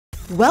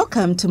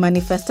Welcome to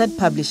Manifested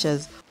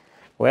Publishers.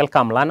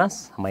 Welcome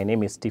learners, my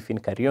name is Stephen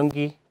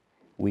Kariongi.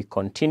 We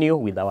continue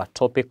with our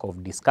topic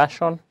of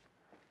discussion,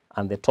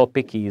 and the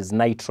topic is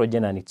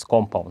nitrogen and its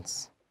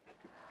compounds.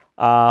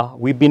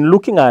 We've been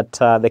looking at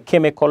the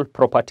chemical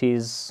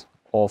properties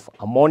of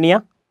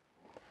ammonia,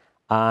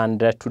 and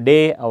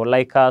today I would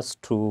like us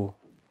to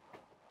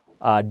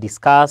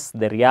discuss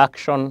the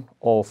reaction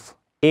of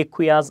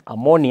aqueous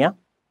ammonia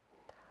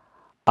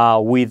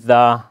with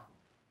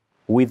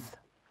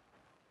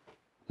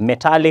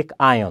metallic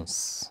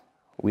ions,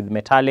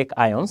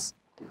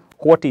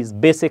 what is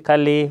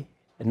basically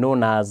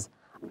known as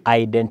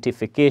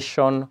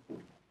identification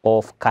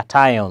of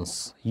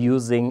cations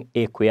using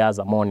aqueous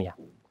ammonia.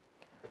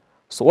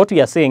 So what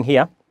we are saying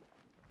here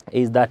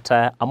is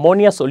that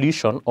ammonia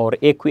solution or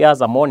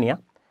aqueous ammonia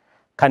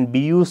can be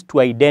used to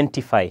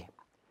identify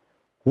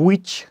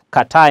which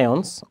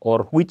cations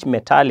or which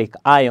metallic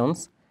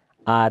ions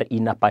are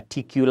in a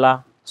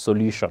particular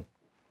solution.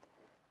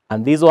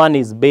 And this one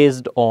is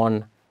based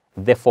on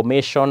the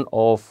formation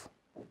of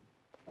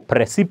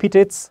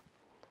precipitates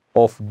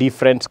of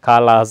different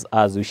colors,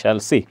 as we shall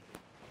see.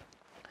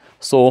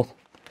 So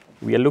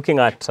we are looking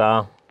at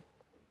the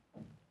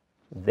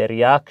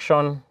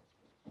reaction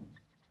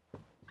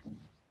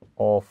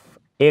of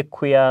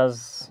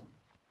aqueous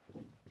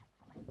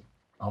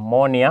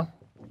ammonia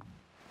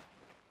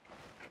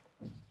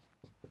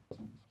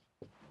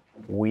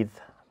with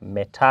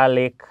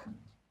metallic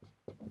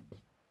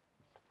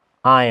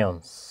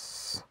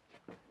ions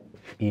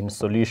in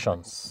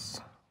solutions.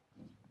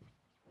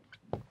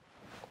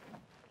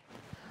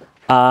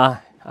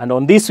 And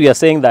on this we are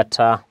saying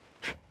that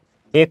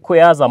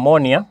aqueous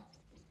ammonia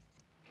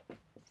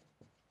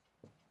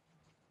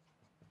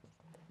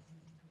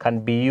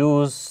can be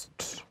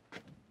used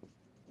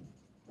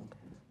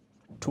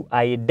to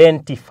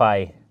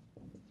identify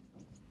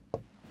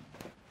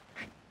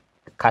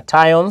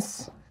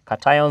cations.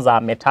 Cations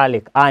are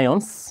metallic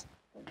ions.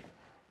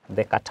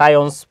 The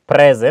cations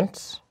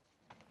present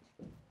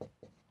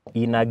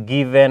in a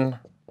given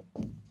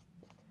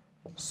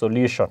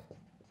solution.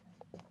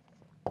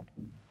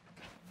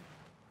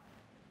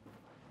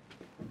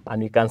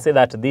 And we can say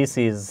that this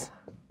is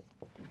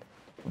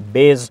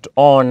based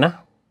on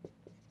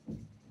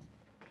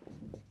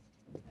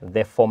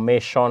the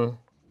formation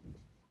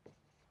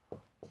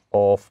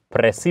of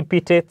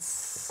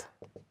precipitates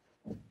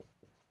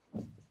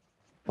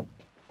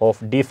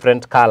of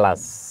different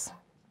colors.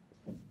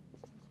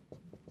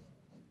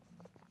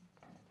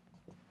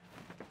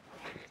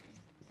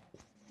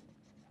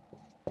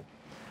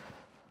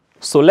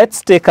 So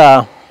let's take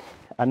an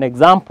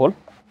example.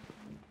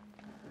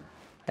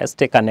 Let's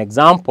take an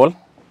example.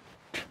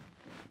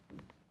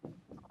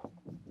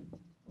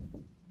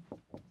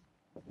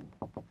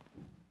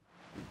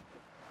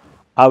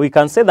 We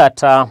can say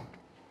that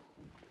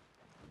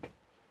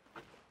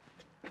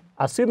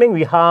assuming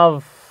we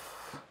have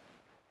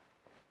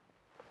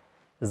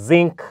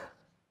zinc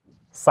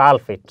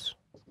sulfate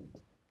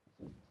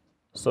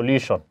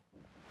solution.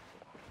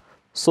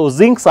 So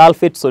zinc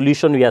sulfate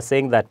solution, we are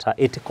saying that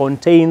it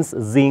contains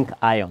zinc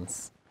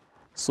ions.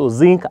 So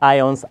zinc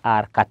ions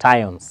are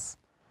cations.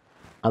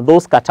 And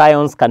those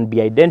cations can be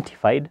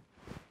identified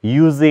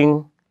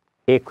using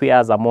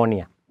aqueous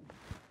ammonia.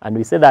 And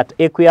we say that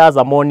aqueous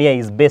ammonia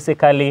is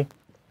basically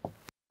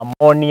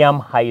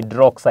ammonium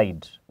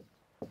hydroxide.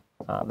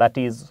 That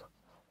is,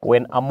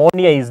 when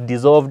ammonia is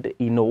dissolved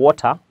in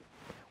water,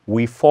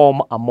 we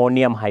form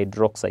ammonium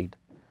hydroxide.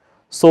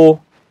 So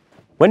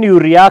when you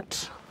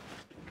react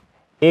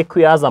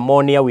aqueous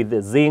ammonia with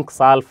the zinc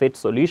sulfate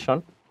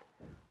solution,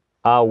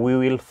 we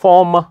will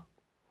form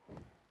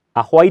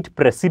a white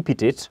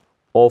precipitate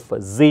of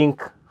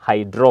zinc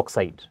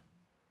hydroxide.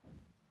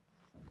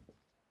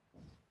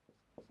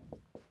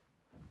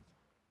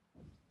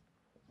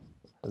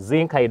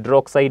 Zinc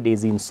hydroxide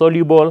is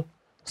insoluble,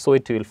 so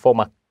it will form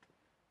a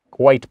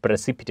white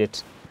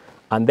precipitate.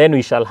 And then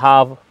we shall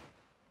have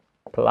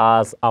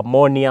plus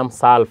ammonium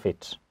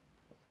sulfate.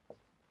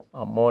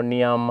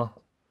 Ammonium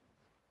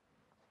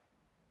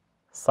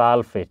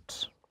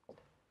sulfate,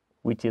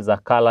 which is a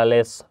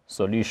colorless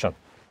solution.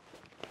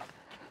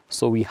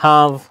 So we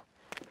have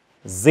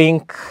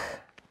zinc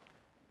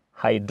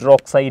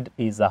hydroxide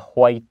is a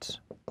white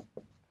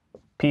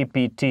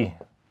PPT,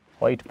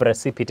 white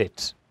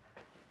precipitate.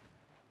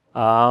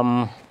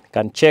 Can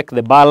check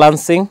the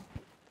balancing.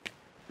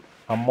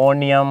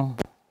 Ammonium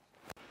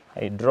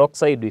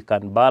hydroxide, we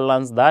can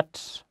balance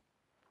that.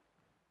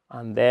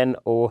 And then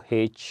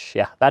OH,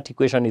 yeah, that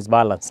equation is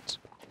balanced.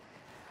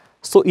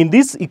 So in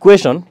this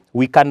equation,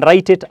 we can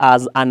write it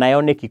as an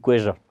ionic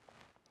equation.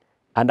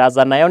 And as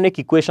an ionic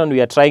equation,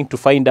 we are trying to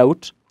find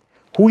out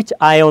which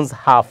ions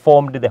have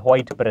formed the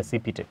white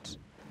precipitate.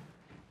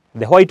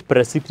 The white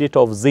precipitate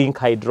of zinc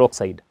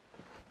hydroxide.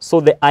 So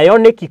the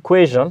ionic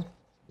equation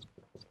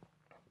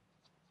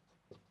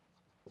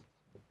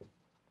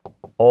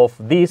of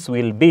this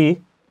will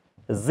be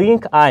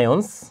zinc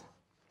ions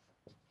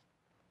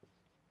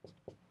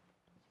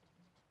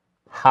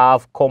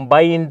have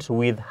combined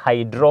with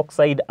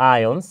hydroxide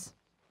ions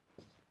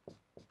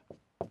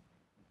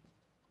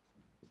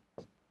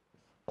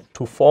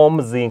to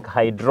form zinc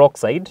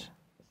hydroxide,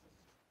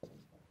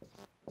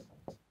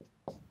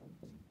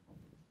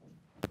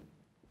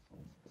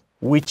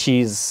 which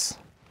is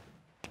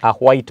a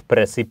white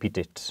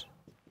precipitate.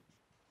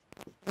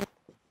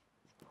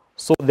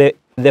 So the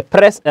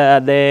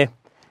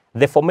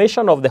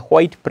formation of the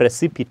white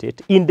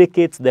precipitate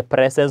indicates the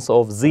presence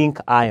of zinc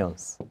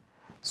ions.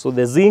 So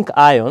the zinc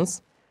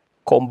ions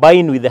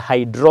combine with the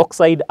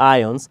hydroxide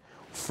ions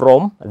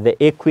from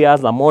the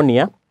aqueous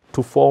ammonia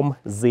to form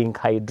zinc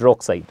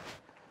hydroxide.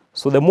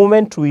 So the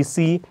moment we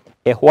see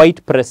a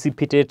white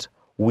precipitate,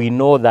 we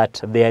know that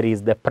there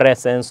is the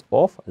presence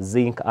of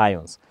zinc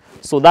ions.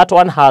 So that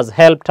one has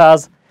helped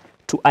us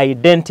to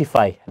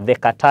identify the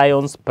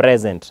cations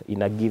present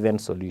in a given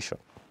solution.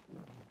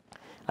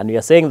 And we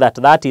are saying that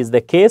that is the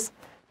case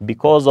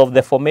because of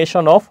the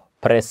formation of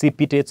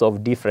precipitates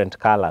of different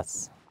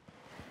colors.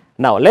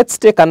 Now, let's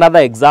take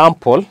another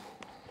example.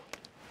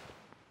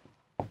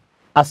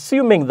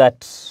 Assuming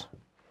that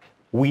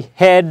we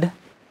had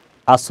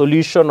a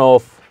solution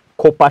of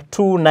copper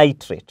 2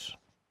 nitrate.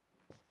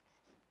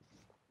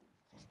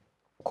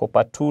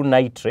 Copper 2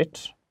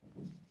 nitrate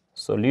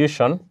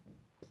solution,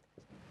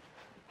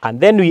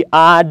 and then we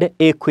add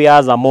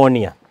aqueous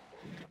ammonia.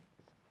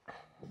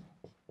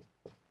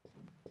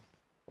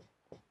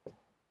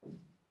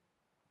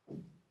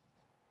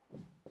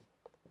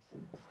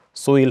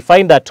 So you'll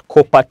find that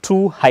copper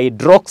 2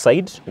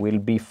 hydroxide will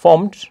be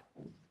formed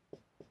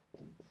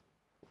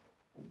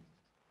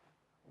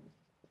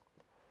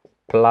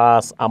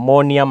plus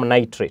ammonium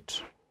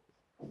nitrate.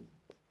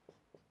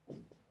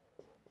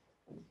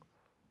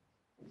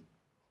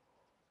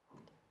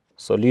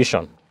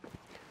 Solution.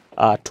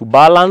 To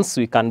balance,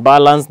 we can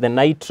balance the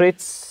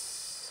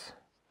nitrates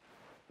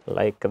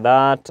like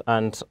that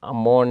and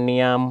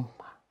ammonium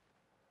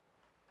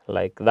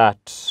like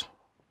that.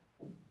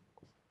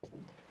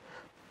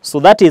 So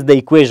that is the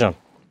equation.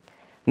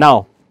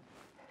 Now,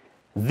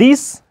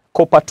 this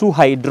copper 2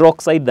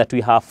 hydroxide that we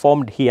have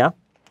formed here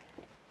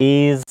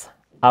is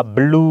a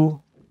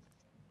blue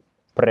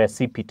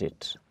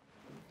precipitate.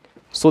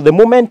 So the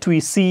moment we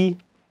see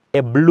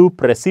a blue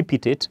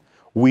precipitate,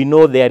 we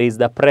know there is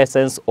the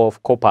presence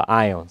of copper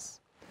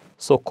ions.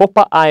 So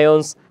copper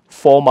ions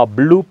form a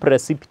blue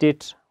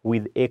precipitate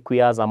with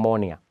aqueous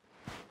ammonia.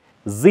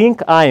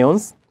 Zinc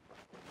ions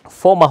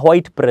form a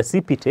white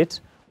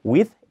precipitate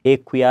with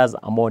aqueous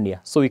ammonia.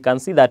 So we can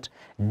see that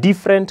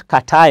different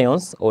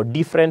cations or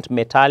different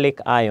metallic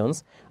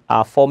ions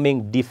are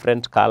forming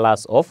different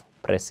colors of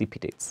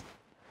precipitates.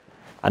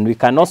 And we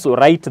can also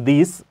write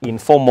this in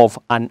form of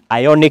an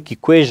ionic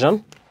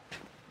equation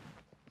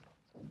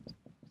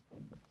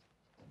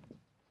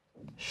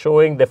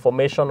showing the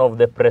formation of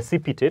the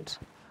precipitate.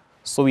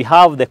 So we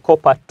have the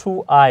copper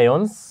 2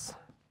 ions,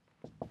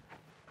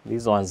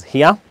 these ones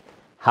here,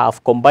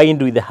 have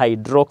combined with the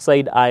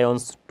hydroxide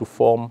ions to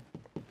form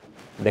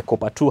the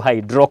copper 2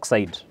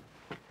 hydroxide,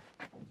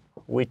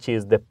 which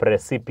is the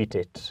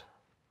precipitate.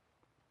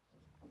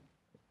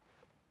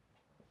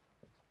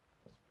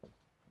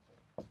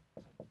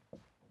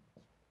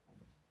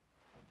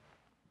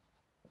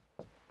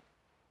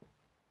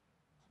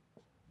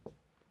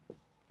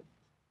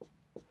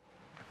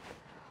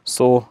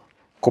 So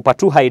copper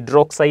 2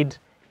 hydroxide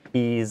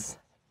is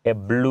a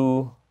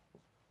blue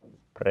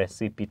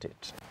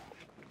precipitate.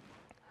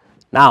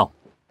 Now,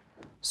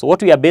 so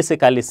what we are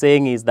basically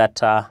saying is that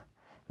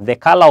the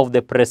color of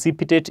the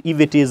precipitate,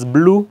 if it is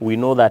blue, we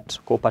know that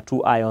copper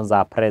 2 ions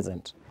are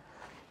present.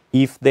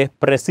 If the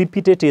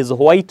precipitate is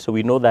white,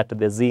 we know that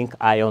the zinc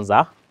ions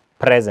are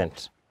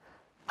present.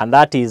 And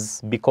that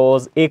is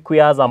because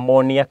aqueous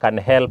ammonia can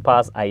help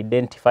us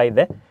identify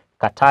the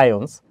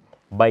cations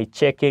by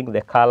checking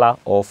the color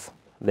of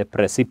the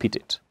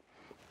precipitate.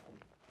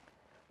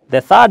 The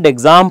third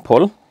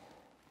example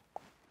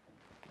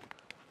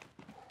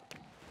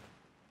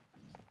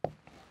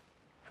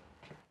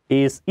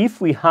is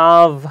if we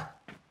have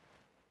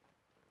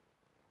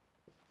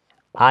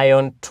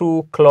iron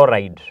 2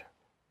 chloride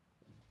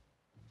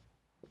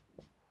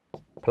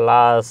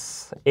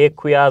plus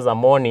aqueous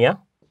ammonia,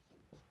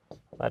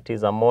 that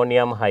is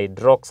ammonium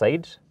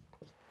hydroxide,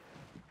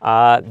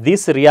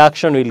 this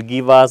reaction will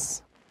give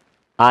us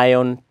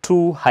iron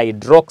 2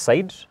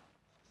 hydroxide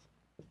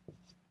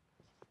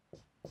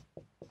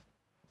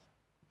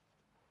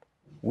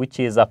which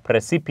is a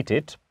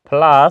precipitate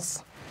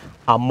plus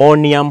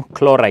ammonium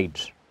chloride.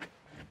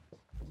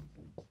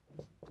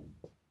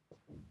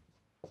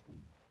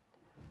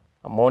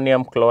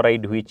 Ammonium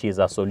chloride, which is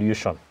a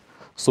solution.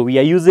 So we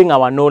are using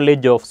our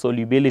knowledge of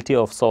solubility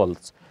of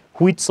salts.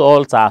 Which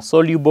salts are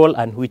soluble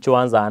and which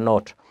ones are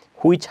not.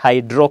 Which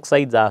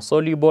hydroxides are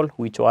soluble,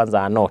 which ones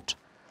are not.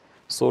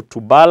 So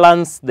to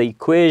balance the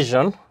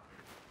equation,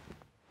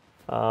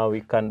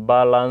 we can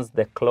balance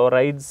the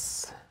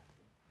chlorides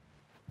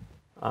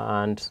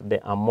and the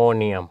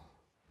ammonium.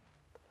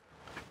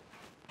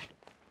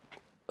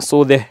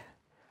 So the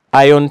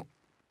iron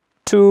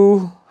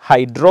 2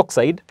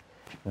 hydroxide,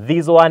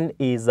 this one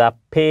is a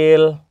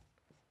pale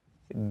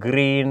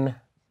green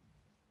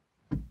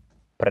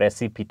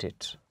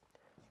precipitate.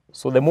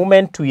 So the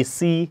moment we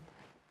see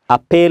a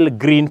pale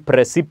green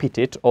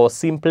precipitate or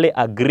simply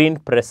a green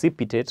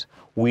precipitate,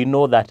 we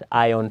know that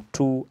iron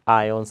 2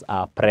 ions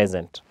are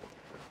present.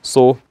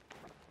 So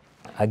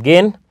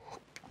again,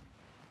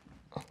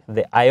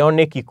 the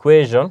ionic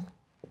equation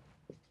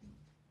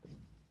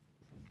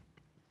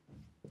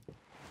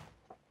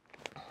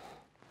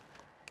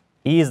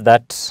is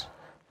that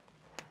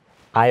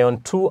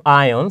iron 2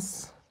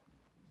 ions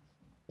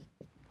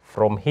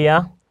from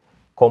here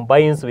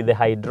combines with the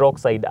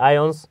hydroxide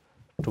ions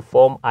to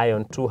form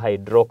iron 2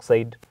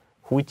 hydroxide,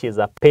 which is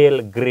a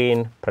pale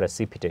green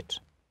precipitate.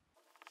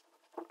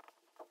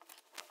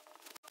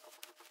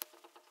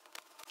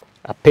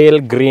 A pale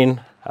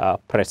green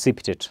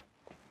precipitate.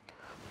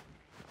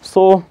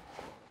 So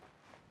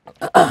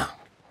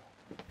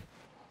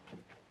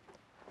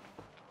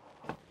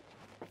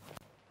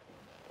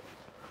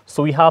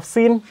so we have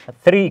seen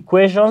 3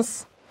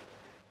 equations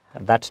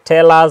that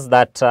tell us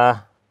that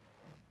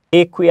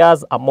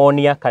aqueous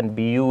ammonia can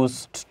be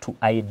used to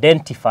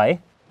identify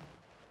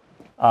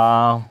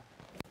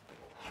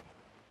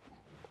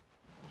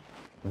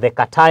the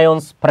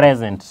cations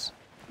present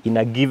in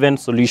a given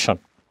solution.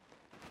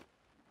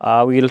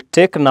 We'll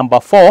take number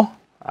 4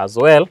 as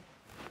well.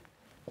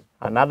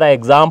 Another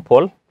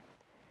example,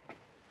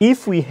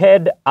 if we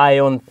had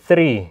iron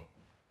 3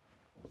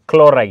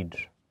 chloride,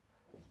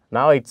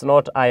 now it's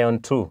not iron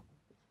 2,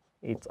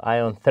 it's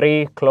iron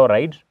 3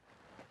 chloride,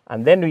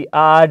 and then we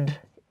add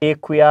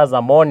aqueous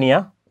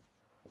ammonia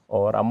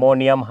or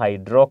ammonium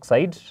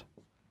hydroxide,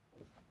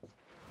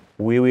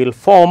 we will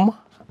form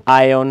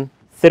iron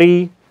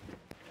 3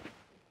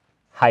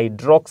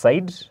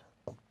 hydroxide,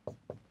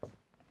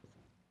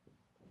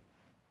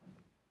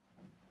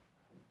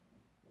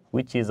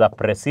 which is a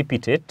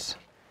precipitate,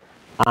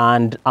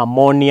 and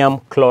ammonium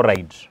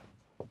chloride.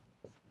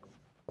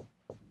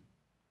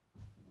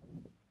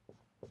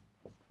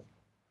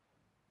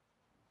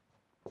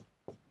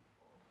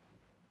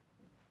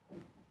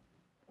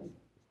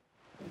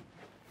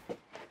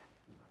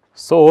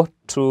 So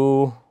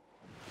to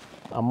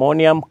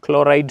ammonium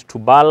chloride to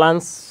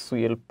balance,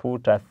 we'll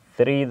put a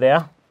 3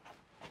 there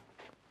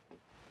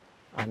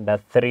and a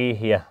 3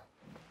 here.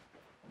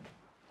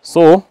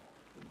 So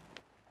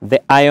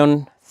the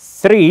iron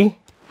 3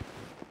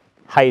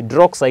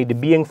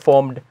 hydroxide being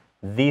formed,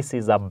 this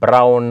is a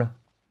brown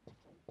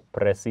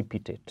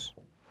precipitate.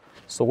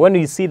 So when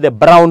we see the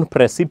brown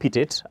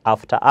precipitate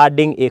after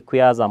adding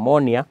aqueous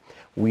ammonia,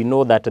 we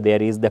know that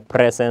there is the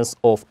presence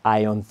of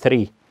iron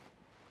 3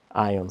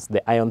 ions.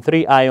 The iron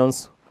 3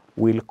 ions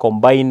will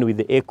combine with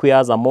the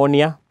aqueous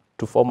ammonia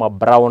to form a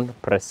brown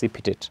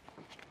precipitate.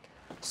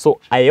 So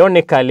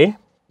ionically,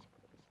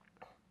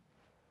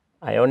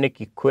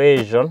 ionic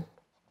equation,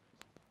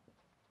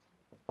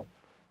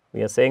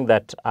 we are saying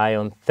that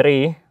iron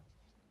 3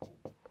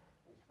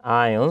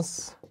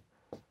 ions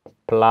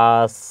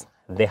plus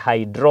the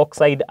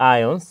hydroxide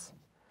ions.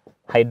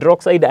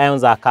 Hydroxide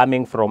ions are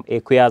coming from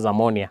aqueous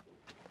ammonia.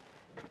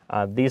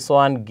 This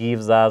one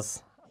gives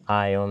us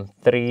iron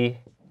 3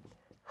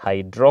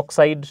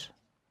 hydroxide,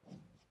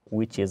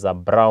 which is a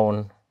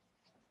brown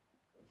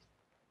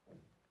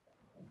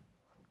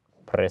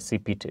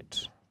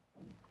precipitate.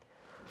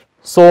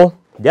 So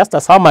just a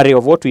summary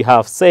of what we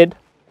have said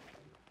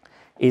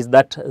is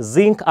that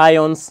zinc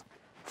ions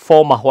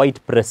form a white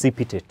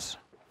precipitate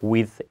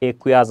with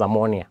aqueous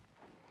ammonia.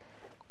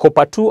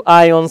 Copper 2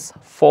 ions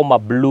form a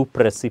blue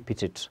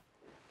precipitate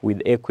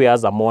with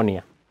aqueous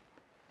ammonia.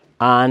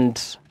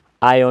 And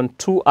iron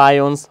 2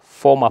 ions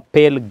form a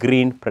pale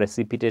green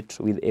precipitate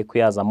with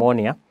aqueous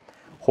ammonia,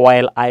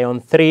 while iron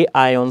 3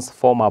 ions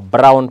form a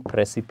brown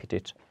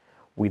precipitate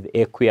with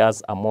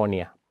aqueous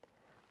ammonia.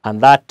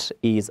 And that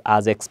is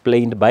as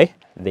explained by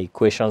the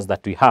equations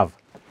that we have.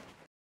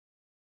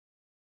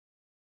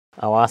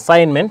 Our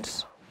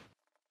assignment,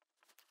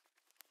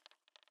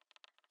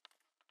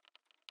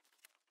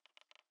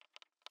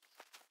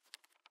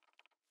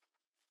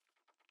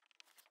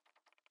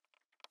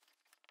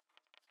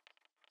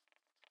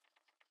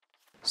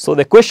 so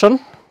the question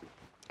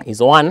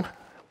is 1,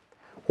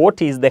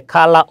 what is the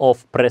color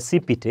of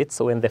precipitates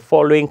when the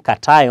following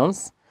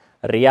cations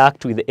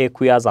react with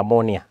aqueous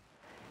ammonia?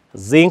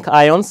 Zinc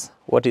ions,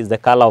 what is the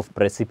color of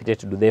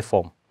precipitate do they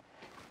form?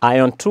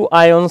 Iron 2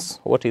 ions,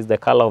 what is the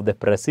color of the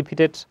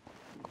precipitate?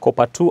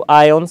 Copper 2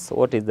 ions,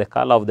 what is the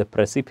color of the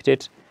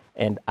precipitate?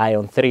 And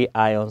iron 3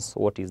 ions,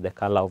 what is the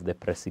color of the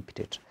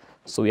precipitate?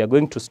 So we are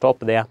going to stop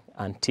there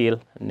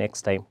until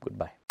next time.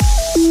 Goodbye.